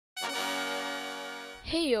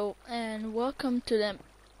Heyo, and welcome to the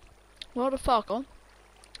World of Parkour.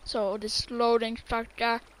 So this loading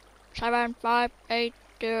structure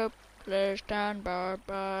 7582. Please stand by.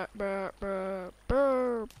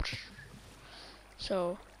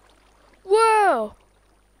 So, whoa,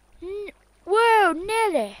 whoa,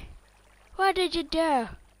 Nelly, what did you do?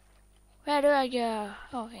 Where do I go?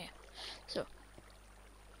 Oh yeah. So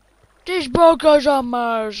this book is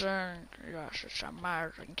amazing. Yes, it's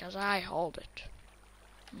amazing because I hold it.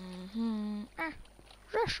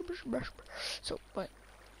 So, wait,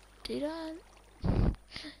 did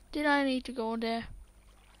I need to go there?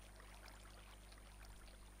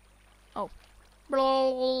 Oh,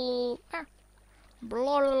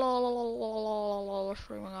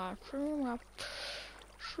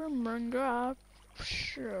 swimming up.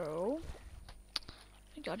 So,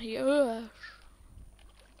 I got here.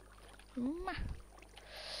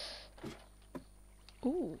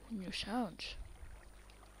 Ooh, new sounds.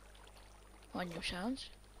 What new sounds?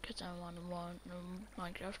 Because I'm on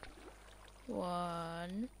Minecraft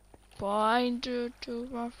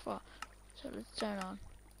 1.224. So let's turn on.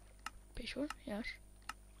 Be sure, yes.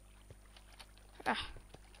 Oh,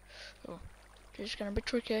 this is gonna be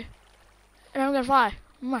tricky. And I'm gonna fly.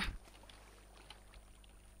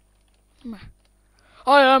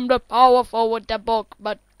 I am the powerful with the book,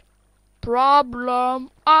 but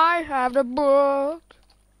problem, I have the book.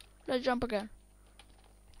 Let's jump again.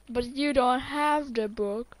 But you don't have the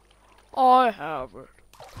book. I have it.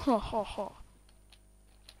 Ha ha ha.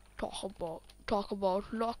 Talk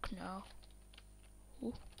about luck now.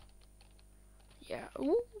 Ooh. Yeah.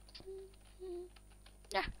 Ooh.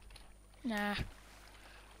 Yeah. Nah.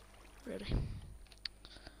 Really.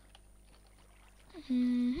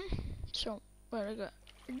 So where I go?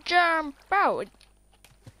 Jump out.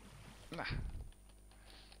 Nah.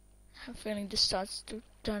 I'm feeling this starts to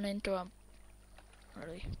turn into a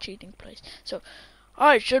really cheating place. So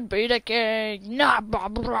I should be the king, not my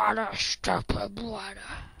brother, stupid brother.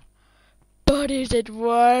 But is it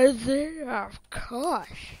worth it? Of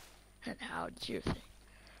course. And how do you think?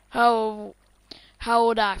 How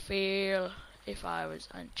would I feel if I was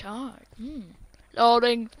in charge?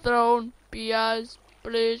 Loading throne, PS,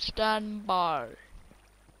 please stand by.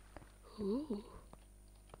 Ooh.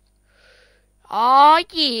 Oh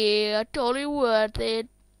yeah, totally worth it.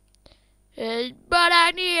 But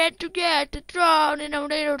I need to get the throne in a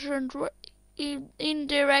little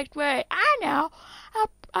indirect way. I know.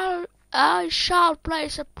 I shall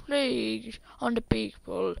place a plague on the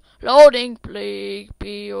people. Loading plague,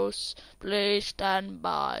 Pius. Please stand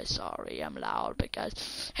by. Sorry, I'm loud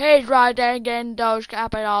because he's writing again those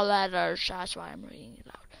capital letters. That's why I'm reading it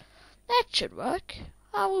loud. That should work.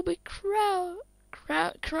 I will be crowned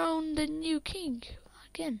the new king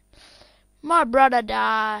again. My brother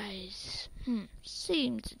dies.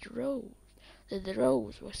 Seems that the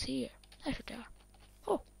rose was here. There they are.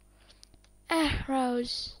 Oh,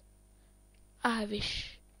 Rose. I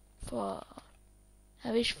wish for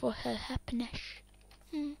her happiness.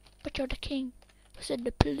 But you're the king. Said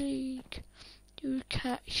the plague.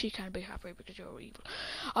 She can't be happy because you're evil.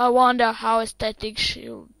 I wonder how aesthetic she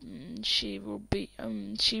will be.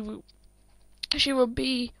 She will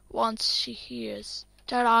be once she hears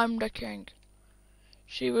that I'm the king.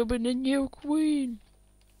 She will be the new queen.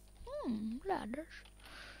 Ladders.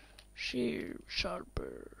 She shall be.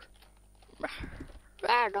 No.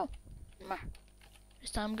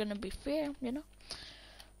 This time I'm gonna be fair, you know?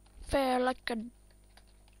 Fair like a...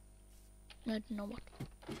 I don't know what.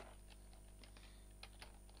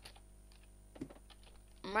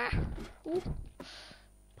 Ooh.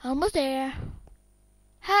 Almost there.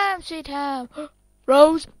 Ham, sweet ham.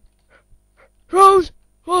 Rose! Rose!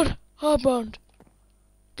 What happened?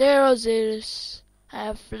 There Osiris. I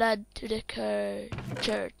have fled to the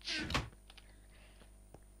church.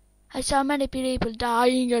 I saw many people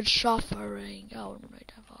dying and suffering. Oh, right,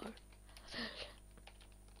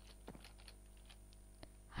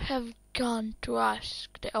 I have gone to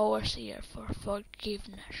ask the overseer for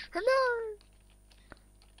forgiveness.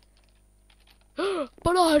 No!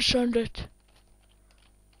 But I sent it.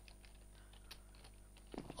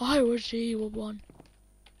 I was the evil one.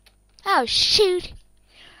 Oh, shoot!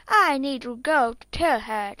 I need to go to tell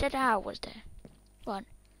her that I was the one.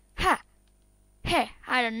 Ha! Hey,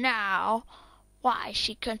 I don't know why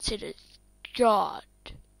she considers God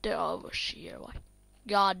the overseer. What?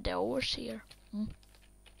 God the overseer?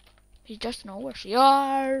 He's just an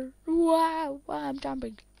overseer. Wow, I'm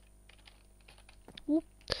jumping. Whoop.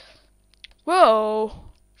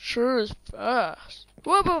 Whoa, sure is fast.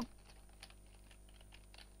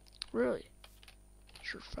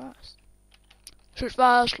 She's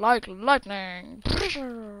fast like lightning.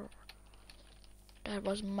 That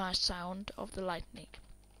was my sound of the lightning.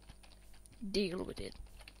 Deal with it.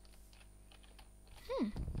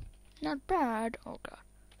 Not bad. Oh god.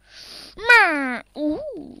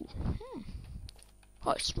 Ooh.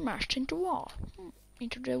 I smashed into wall.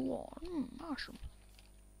 Into the wall. Awesome.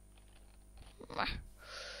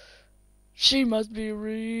 She must be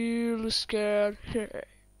really scared.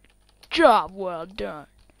 Job well done.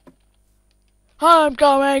 I'm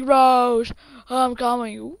coming, Rose. I'm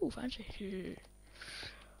coming. Ooh, fancy.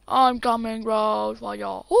 I'm coming, Rose. For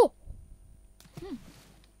y'all. Oh. I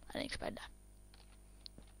didn't expect that.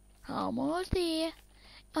 Almost there.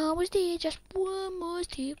 Almost there. Just one more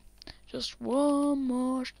step. Just one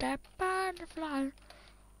more step and fly.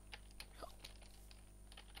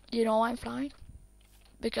 You know I'm flying?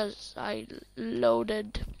 Because I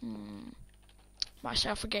loaded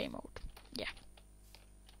myself a game mode. Yeah.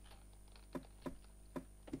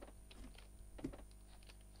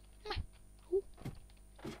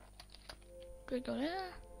 Do we go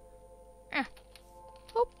there?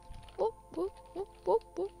 Whoop, whoop, whoop, whoop, whoop,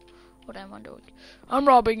 whoop. What am I doing? I'm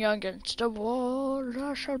rubbing against the wall.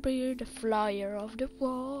 I shall be the flyer of the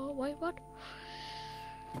wall. Wait, what?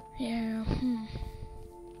 Yeah.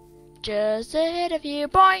 Just ahead of you,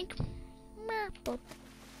 boink.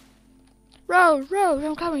 Rose, Rose,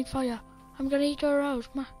 I'm coming for you. I'm gonna eat your rose.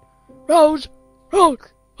 Rose, Rose.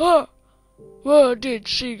 Where did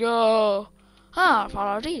she go?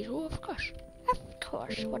 Follow these. Oh, of course. Of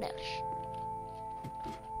course. What else?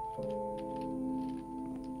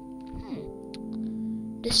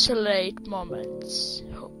 Desolate moments.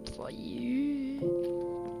 Hope for you.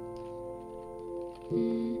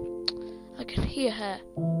 I can hear her,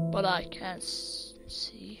 but I can't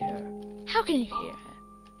see her. How can you hear her?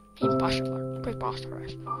 Impossible.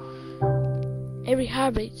 Preposterous. Every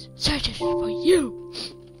heartbeat searches for you.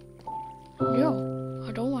 No,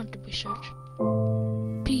 I don't want to be searched.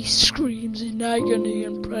 Peace screams in agony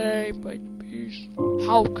and pray by peace.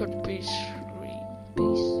 How could peace scream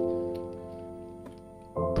peace?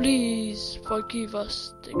 Please forgive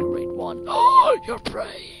us, the great one. Oh, you're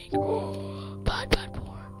praying. Oh, bad boy.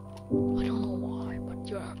 I don't know why, but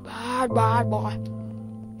you're a bad boy.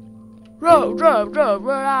 Rose,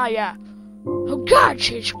 where are ya? Oh God,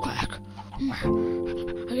 she's quick.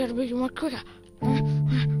 I gotta be more quicker. I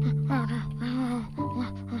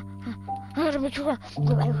gotta be quicker.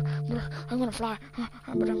 I'm gonna fly, but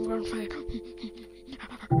I'm gonna fly.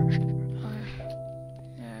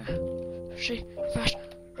 See, fast.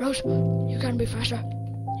 Rose, you can be faster.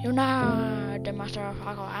 You're not the master of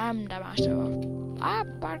Parkour. I'm the master of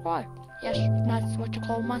Parkour. Yes, that's what you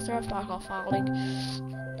call master of Parkour, falling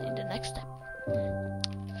in the next step.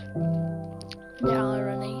 The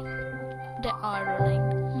irony. The irony.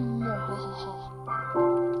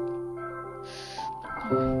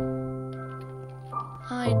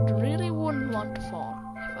 I really wouldn't want to fall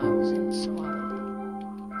if I was in survival.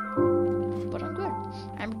 But I'm good.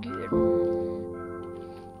 I'm good.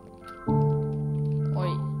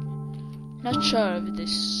 Not sure if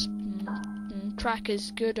this track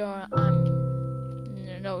is good or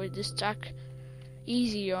is this track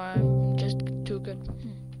easy or I'm just too good.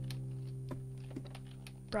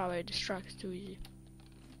 Probably this track is too easy.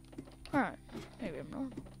 Alright, maybe I'm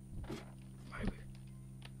not. Maybe.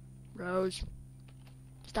 Rose.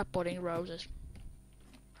 Stop putting roses.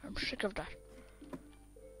 I'm sick of that.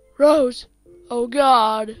 Rose! Oh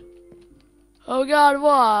God! Oh God,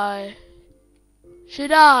 why? She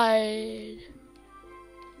died.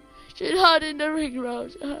 She died in the ring,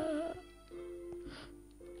 Rose.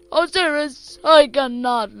 Oh, serious, I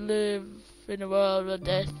cannot live in a world where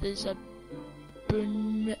death is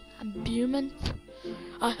abhorrent.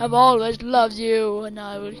 I have always loved you, and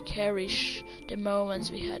I will cherish the moments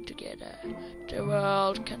we had together. The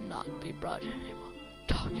world cannot be bright anymore.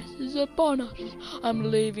 Darkness is upon us. I'm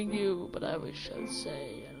leaving you, but I wish I'd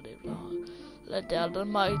stay and live long. Let the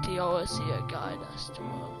Almighty overseer guide us to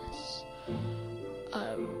wellness.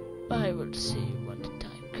 I will see when the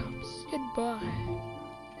time comes. Goodbye.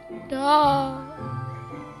 No.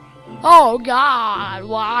 Oh God,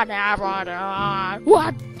 whatever.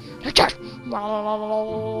 What?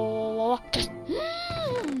 Just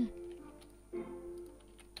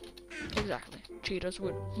exactly. Cheetahs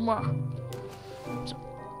would. So.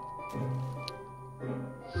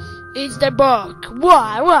 It's the book.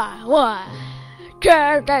 Why?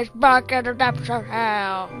 Get this book in the depths of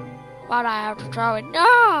hell. But I have to throw it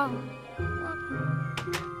down.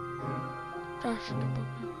 Just the book.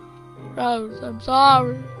 Rose, I'm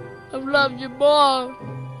sorry. I've loved you more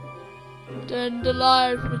than the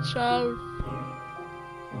life itself.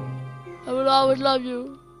 I will always love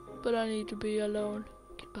you, but I need to be alone.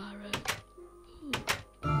 Goodbye, Red.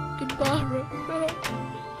 Goodbye, Red.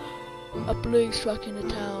 A plague struck in the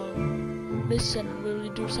town. Listen, will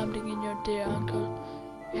you do something in your dear uncle?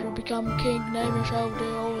 You will become king, name yourself the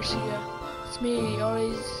overseer. It's me, or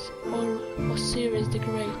Osiris the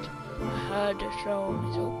Great. I heard the throne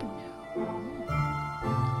is open now.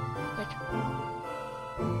 But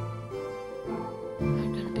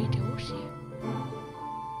I'm gonna be the overseer.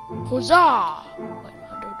 Huzzah! Wait,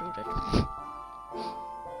 don't do that.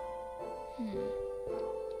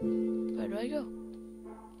 Where do I go?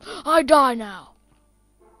 I die now!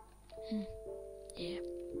 Yeah,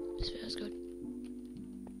 this feels good.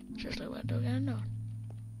 Just like what I'm gonna do.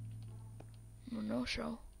 No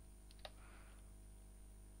show.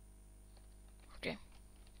 Okay.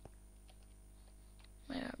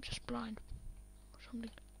 Maybe I'm just blind or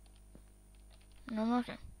something. No,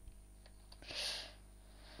 okay.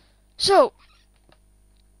 So,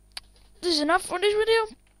 this is enough for this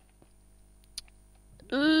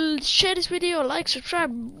video. Share this video, like,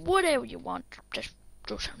 subscribe, whatever you want. Just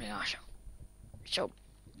do something awesome. So,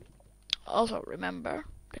 also remember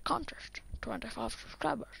the contest: 25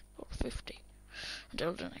 subscribers or 50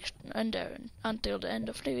 until the next until the end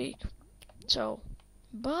of the week. So,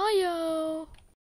 bye, yo.